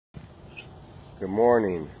Good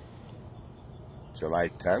morning, July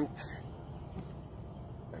 10th,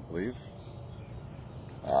 I believe.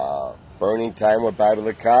 Burning Time with Bible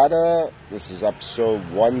Licata. This is episode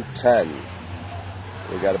 110.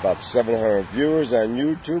 We got about 700 viewers on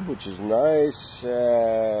YouTube, which is nice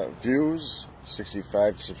views.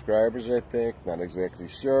 65 subscribers, I think. Not exactly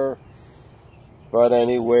sure. But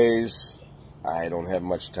anyways, I don't have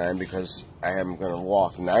much time because I am going to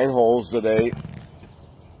walk 9 holes today.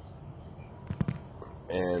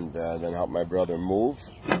 And then help my brother move.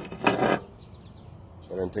 So I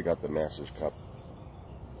didn't take out the Masters Cup.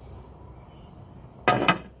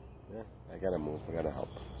 Yeah, I gotta move. I gotta help.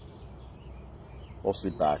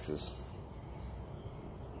 Mostly boxes.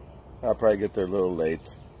 I'll probably get there a little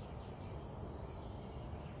late.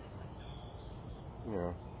 You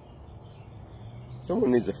know,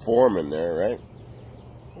 someone needs a form in there, right?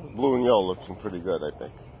 Blue and yellow looking pretty good, I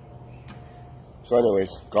think. So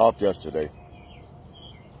anyways, golf yesterday.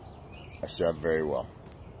 I shot very well.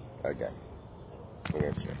 Again. What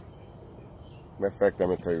can I say? Matter of fact, I'm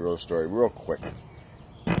going to tell you a real story real quick.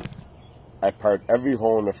 I parred every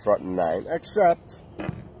hole in the front 9 except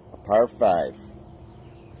a par 5.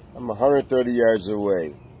 I'm 130 yards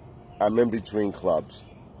away. I'm in between clubs.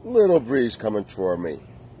 Little breeze coming toward me.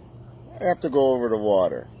 I have to go over the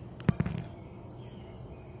water.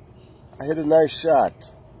 I hit a nice shot.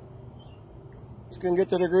 It's going to get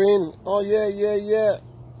to the green. Oh, yeah.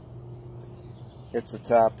 It's the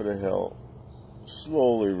top of the hill.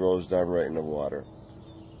 Slowly rolls down right in the water.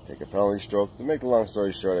 Take a penalty stroke. To make the long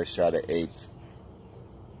story short, I shot an 8.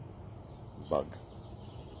 Bug.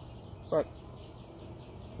 But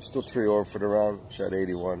I'm still 3 over for the round. Shot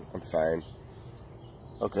 81. I'm fine.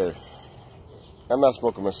 Okay. I'm not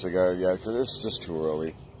smoking my cigar yet because it's just too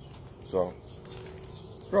early. So,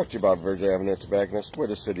 brought to you about Virgin Avenue Tobacconist, where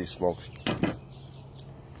the city smokes.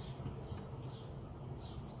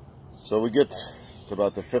 So we get to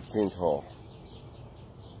about the 15th hole.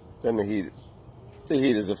 Then the heat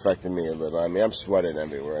is affecting me a little. I mean, I'm sweating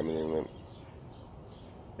everywhere. I mean,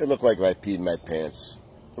 it looked like I peed my pants.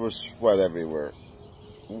 There was sweat everywhere.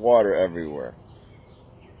 Water everywhere.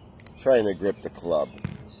 Trying to grip the club.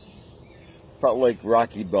 Felt like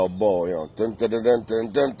Rocky Balboa, you know. Dun, dun, dun, dun, dun,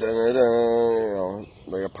 dun, dun, dun, you know,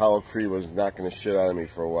 like Apollo Creed was knocking the shit out of me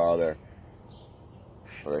for a while there.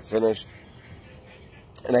 But I finished.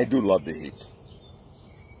 And I do love the heat.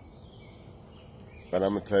 But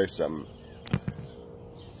I'm going to tell you something.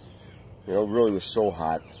 You know, it really was so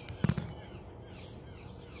hot.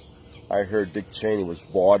 I heard Dick Cheney was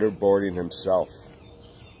waterboarding himself.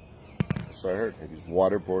 That's what I heard. He was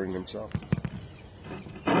waterboarding himself.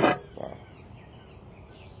 Wow.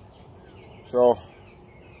 So,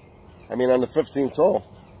 I mean, on the 15th hole,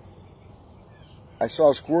 I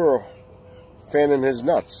saw a squirrel fanning his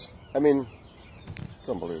nuts. I mean, it's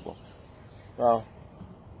unbelievable. Well,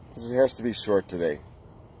 this has to be short today.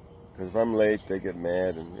 Because if I'm late, they get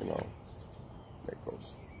mad and, you know, that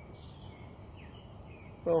goes.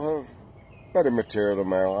 We'll have better material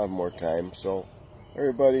tomorrow. I'll have more time. So,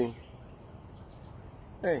 everybody,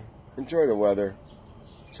 hey, enjoy the weather.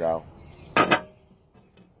 Ciao.